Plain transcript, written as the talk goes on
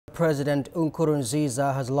President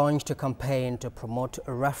Nkurunziza has launched a campaign to promote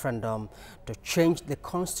a referendum to change the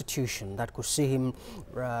constitution that could see him,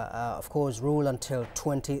 of course, rule until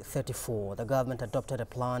 2034. The government adopted a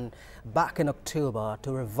plan back in October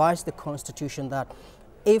to revise the constitution that,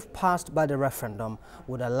 if passed by the referendum,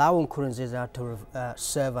 would allow Nkurunziza to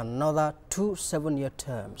serve another 2 7-year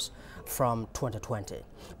terms from 2020.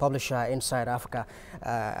 Publisher Inside Africa,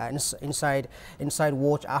 Inside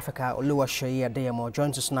Watch Africa, Oluwaseyi Adeyemo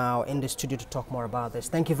joins us now in the studio to talk more about this.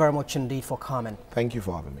 Thank you very much indeed for coming. Thank you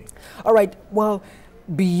for having me. All right. Well,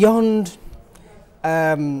 beyond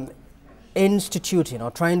instituting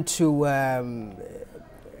or trying to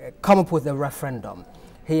come up with a referendum,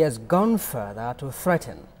 he has gone further to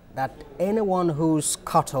threaten that anyone who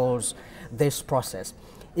scuttles this process,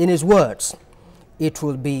 in his words, it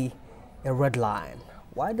will be a red line.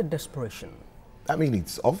 Why the desperation? I mean,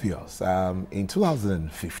 it's obvious. In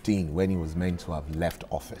 2015, when he was meant to have left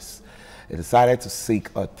office, he decided to seek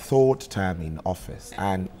a third term in office.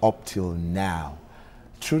 And up till now,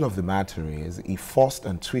 truth of the matter is, he forced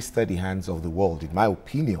and twisted the hands of the world, in my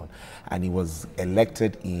opinion, and he was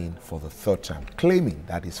elected in for the third term, claiming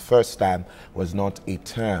that his first term was not a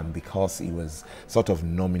term because he was sort of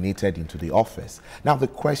nominated into the office. Now, the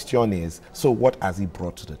question is, so what has he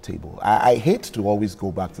brought to the table? I hate to always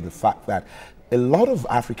go back to the fact that a lot of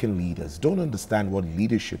African leaders don't understand what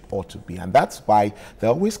leadership ought to be, and that's why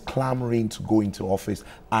they're always clamoring to go into office,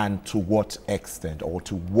 and to what extent, or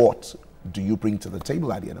to what do you bring to the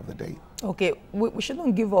table at the end of the day? Okay, we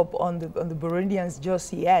shouldn't give up on the Burundians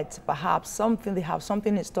just yet. Perhaps they have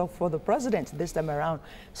something in stock for the president this time around,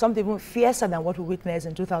 something even fiercer than what we witnessed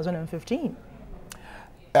in 2015.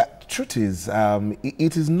 Truth is,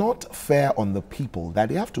 it is not fair on the people that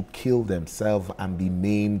they have to kill themselves and be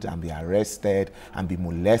maimed and be arrested and be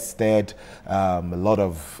molested. A lot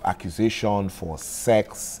of accusation for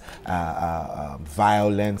sex,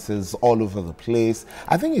 violences all over the place.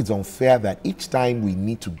 I think it's unfair that each time we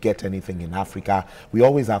need to get anything in Africa, we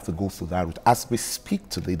always have to go through that route. As we speak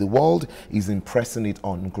today, the world is impressing it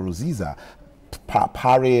on Nkurunziza.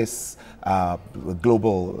 Paris,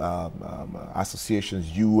 global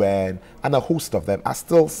associations, UN, and a host of them are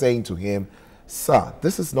still saying to him, sir,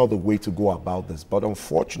 this is not the way to go about this. But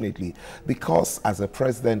unfortunately, because as a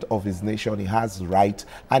president of his nation, he has right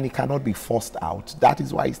and he cannot be forced out, that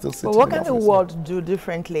is why he's still sitting in office. But what can the world do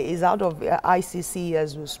differently? Is out of ICC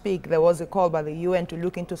as we speak. There was a call by the UN to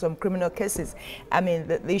look into some criminal cases. I mean,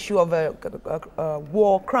 the issue of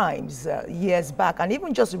war crimes years back, and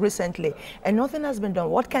even just recently, and nothing has been done.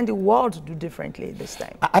 What can the world do differently this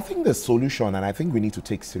time? I think the solution, and I think we need to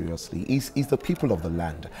take seriously, is the people of the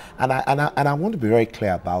land. And I want to be very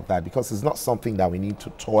clear about that, because it's not something that we need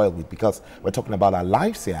to toil with, because we're talking about our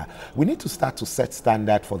lives here. We need to start to set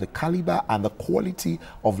standard for the caliber and the quality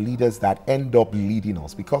of leaders that end up leading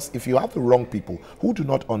us, because if you have the wrong people who do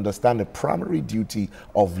not understand the primary duty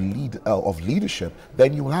of leadership,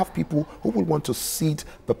 then you will have people who will want to sit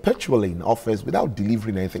perpetually in office without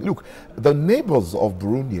delivering anything. Look, the neighbors of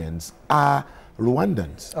Burundians are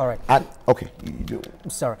Rwandans. All right. And, okay.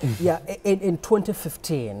 Sorry. Yeah, in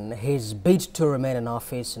 2015, his bid to remain in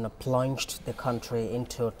office plunged the country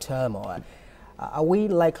into turmoil. Are we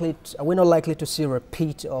not likely to see a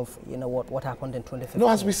repeat of what happened in 2015? No,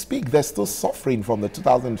 as we speak, they're still suffering from the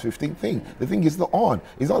 2015 thing. The thing is not on.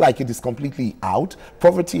 It's not like it is completely out.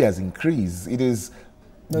 Poverty has increased. It is.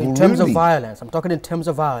 No, in terms of violence. I'm talking in terms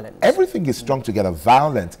of violence. Everything is strung together.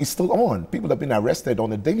 Violence is still on. People have been arrested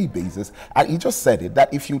on a daily basis. And he just said it,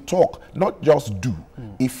 that if you talk, not just do.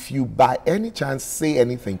 If you by any chance say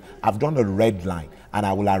anything, I've drawn a red line and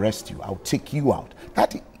I will arrest you. I'll take you out.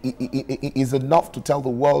 That is enough to tell the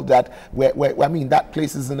world that I mean, that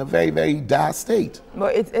place is in a very, very dire state.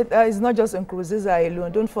 But it's not just Nkurunziza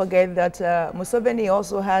alone. Don't forget that Museveni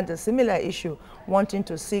also had a similar issue, wanting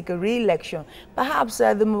to seek a re-election. Perhaps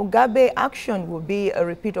the Mugabe action will be a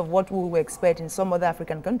repeat of what we would expect in some other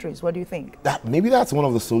African countries. What do you think? Maybe that's one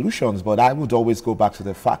of the solutions, but I would always go back to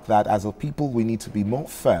the fact that as a people, we need to be more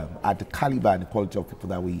firm at the caliber and the quality of people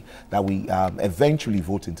that we eventually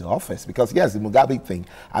vote into office. Because yes, the Mugabe thing,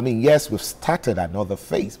 I mean, yes, we've started another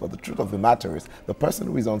phase, but the truth of the matter is the person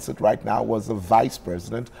who is on seat right now was the vice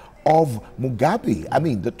president of Mugabe. I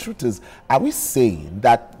mean, the truth is, are we saying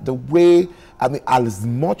that the way, I mean, as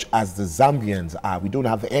much as the Zambians are, we don't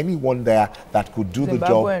have anyone there that could do the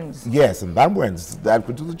job? Yes, Zimbabweans that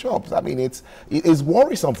could do the jobs. I mean, it is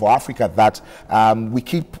worrisome for Africa that we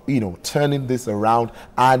keep, turning this around,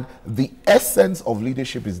 and the essence of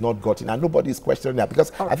leadership is not gotten, and nobody is questioning that,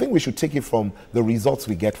 because I think we should take it from the results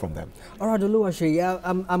we get from them. All right, Oluwaseyi,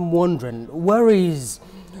 I'm wondering, where is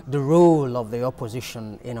the role of the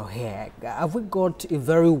opposition, here. Have we got a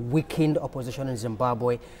very weakened opposition in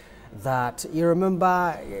Zimbabwe? That you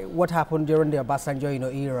remember what happened during the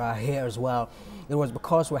Obasanjo, era here as well. It was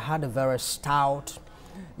because we had a very stout,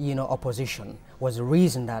 opposition was the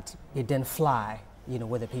reason that it didn't fly,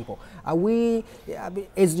 with the people.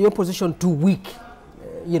 Is the opposition too weak,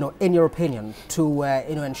 in your opinion, to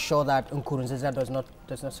ensure that Nkurunziza does not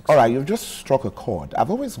succeed? All right, you've just struck a chord. I've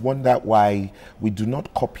always wondered why we do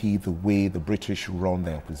not copy the way the British run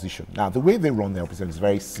their opposition. Now, the way they run their opposition is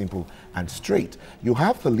very simple and straight. You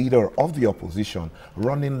have the leader of the opposition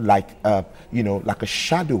running like a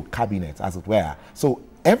shadow cabinet, as it were. So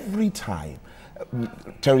every time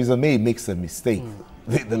Theresa May makes a mistake,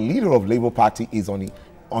 the leader of Labour Party is on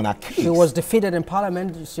her case. She was defeated in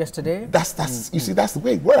Parliament yesterday. You see, that's the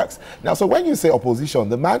way it works. Now, so when you say opposition,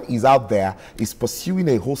 the man is out there, is pursuing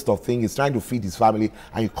a host of things, he's trying to feed his family,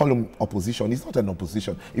 and you call him opposition. He's not an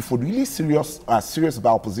opposition. If we're really serious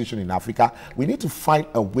about opposition in Africa, we need to find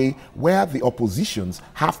a way where the oppositions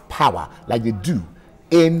have power, like they do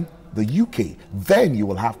in the UK. Then you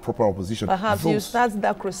will have proper opposition. Perhaps you start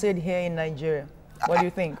that crusade here in Nigeria. What do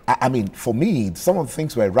you think? I mean, for me, some of the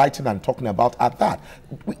things we're writing and talking about are that.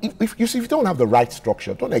 If you don't have the right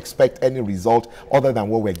structure, don't expect any result other than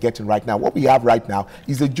what we're getting right now. What we have right now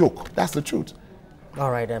is a joke. That's the truth.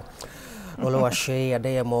 All right, then. Oluwaseyi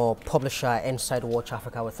Adeyemo, publisher, Inside Watch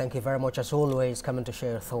Africa. Well, thank you very much, as always, coming to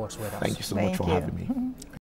share your thoughts with us. Thank you so much for having me.